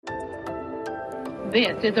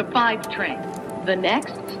This is a 5 train. The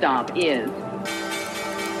next stop is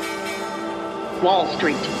Wall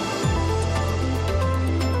Street.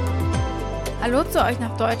 Hallo zu euch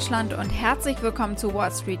nach Deutschland und herzlich willkommen zu Wall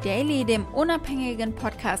Street Daily, dem unabhängigen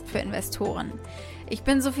Podcast für Investoren. Ich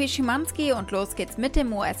bin Sophie Schimanski und los geht's mit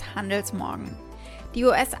dem US-Handelsmorgen. Die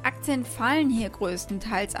US-Aktien fallen hier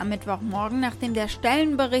größtenteils am Mittwochmorgen, nachdem der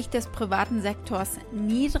Stellenbericht des privaten Sektors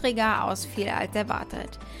niedriger ausfiel als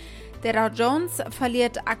erwartet. Der Dow Jones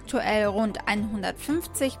verliert aktuell rund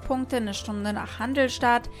 150 Punkte eine Stunde nach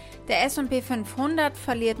Handelsstart, der S&P 500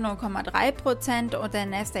 verliert 0,3% und der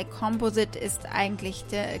Nasdaq Composite ist eigentlich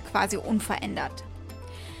quasi unverändert.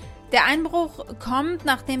 Der Einbruch kommt,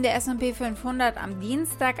 nachdem der S&P 500 am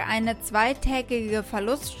Dienstag eine zweitägige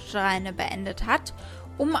Verluststrähne beendet hat,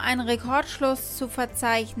 um einen Rekordschluss zu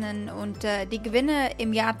verzeichnen und die Gewinne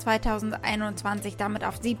im Jahr 2021 damit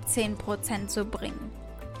auf 17% zu bringen.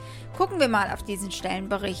 Gucken wir mal auf diesen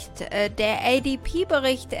Stellenbericht. Der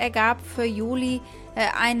ADP-Bericht ergab für Juli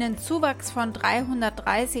einen Zuwachs von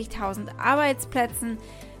 330.000 Arbeitsplätzen,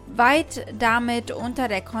 weit damit unter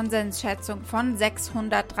der Konsensschätzung von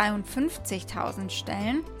 653.000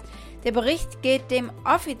 Stellen. Der Bericht geht dem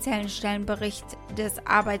offiziellen Stellenbericht des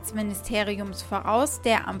Arbeitsministeriums voraus,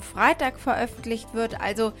 der am Freitag veröffentlicht wird.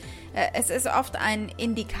 Also es ist oft ein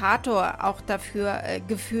Indikator auch dafür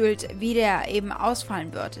gefühlt, wie der eben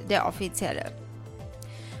ausfallen wird, der offizielle.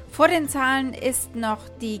 Vor den Zahlen ist noch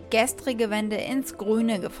die gestrige Wende ins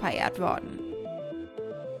Grüne gefeiert worden.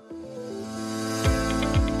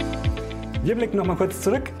 Wir blicken nochmal kurz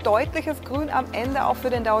zurück. Deutliches Grün am Ende auch für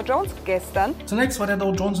den Dow Jones gestern. Zunächst war der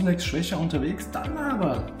Dow Jones Index schwächer unterwegs, dann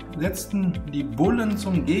aber setzten die Bullen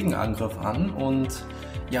zum Gegenangriff an und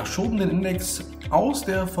schoben den Index aus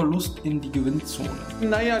der Verlust in die Gewinnzone.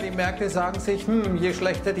 Naja, die Märkte sagen sich, je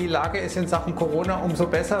schlechter die Lage ist in Sachen Corona, umso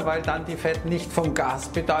besser, weil dann die Fed nicht vom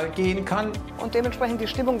Gaspedal gehen kann. Und dementsprechend die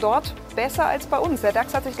Stimmung dort besser als bei uns. Der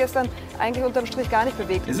DAX hat sich gestern eigentlich unterm Strich gar nicht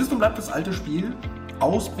bewegt. Es ist und bleibt das alte Spiel.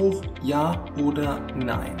 Ausbruch, ja oder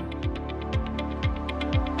nein?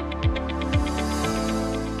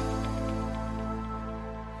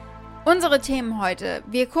 Unsere Themen heute.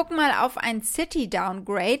 Wir gucken mal auf ein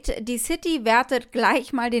Citi-Downgrade. Die Citi wertet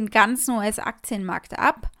gleich mal den ganzen US-Aktienmarkt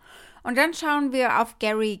ab. Und dann schauen wir auf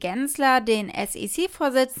Gary Gensler, den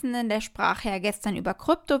SEC-Vorsitzenden, der sprach ja gestern über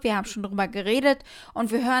Krypto, wir haben schon drüber geredet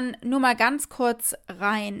und wir hören nur mal ganz kurz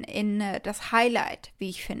rein in das Highlight, wie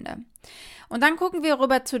ich finde. Und dann gucken wir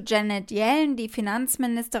rüber zu Janet Yellen, die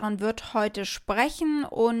Finanzministerin wird heute sprechen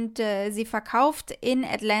und sie verkauft in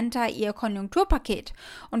Atlanta ihr Konjunkturpaket.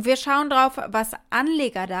 Und wir schauen drauf, was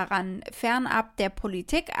Anleger daran fernab der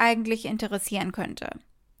Politik eigentlich interessieren könnte.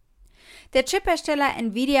 Der Chiphersteller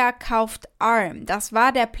Nvidia kauft ARM. Das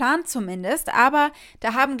war der Plan zumindest, aber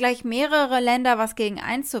da haben gleich mehrere Länder was gegen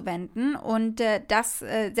einzuwenden und das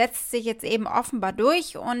setzt sich jetzt eben offenbar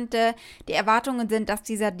durch und die Erwartungen sind, dass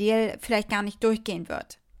dieser Deal vielleicht gar nicht durchgehen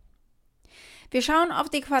wird. Wir schauen auf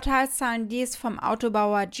die Quartalszahlen, die es vom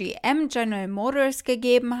Autobauer GM, General Motors,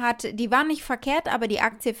 gegeben hat. Die waren nicht verkehrt, aber die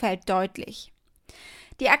Aktie fällt deutlich.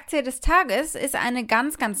 Die Aktie des Tages ist eine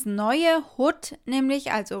ganz, ganz neue Hood,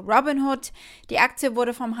 nämlich also Robinhood. Die Aktie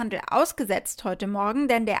wurde vom Handel ausgesetzt heute Morgen,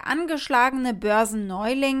 denn der angeschlagene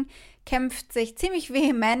Börsenneuling kämpft sich ziemlich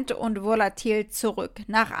vehement und volatil zurück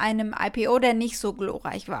nach einem IPO, der nicht so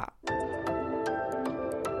glorreich war.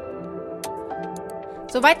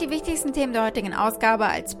 Soweit die wichtigsten Themen der heutigen Ausgabe.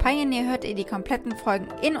 Als Pioneer hört ihr die kompletten Folgen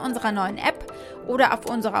in unserer neuen App oder auf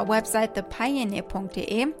unserer Website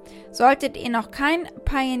thepioneer.de. Solltet ihr noch kein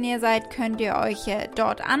Pioneer seid, könnt ihr euch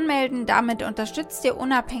dort anmelden. Damit unterstützt ihr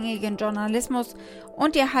unabhängigen Journalismus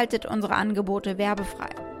und ihr haltet unsere Angebote werbefrei.